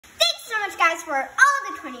much, guys, for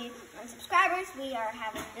all the 21 subscribers. We are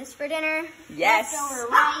having this for dinner. Yes.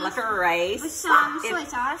 Leftover rice. With some soy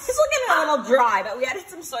sauce. It's looking a little dry, but we added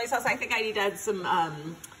some soy sauce. I think I need to add some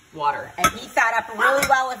water. And heat that up really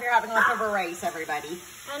well if you're having leftover rice, everybody.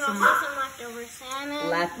 And also some leftover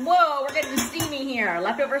salmon. Whoa, we're getting steamy here.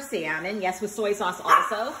 Leftover salmon, yes, with soy sauce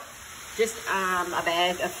also. Just a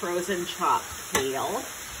bag of frozen chopped kale.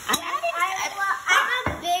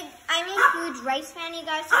 I'm a huge rice fan, you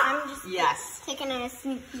guys, so I'm just taking a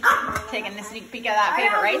sneak peek. Taking a sneak peek of that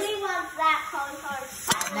favorite rice. I really love that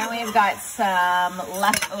cauliflower. And then we've got some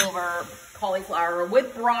leftover cauliflower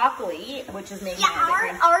with broccoli, which is making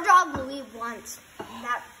our dog Louis wants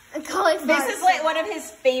that cauliflower. This is like one of his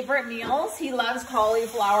favorite meals. He loves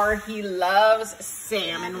cauliflower. He loves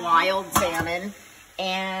salmon, wild salmon.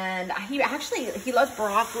 And he loves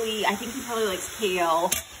broccoli. I think he probably likes kale.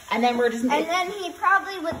 And then we're just... And then he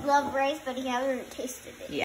probably would love rice, but he hasn't tasted it. Yeah.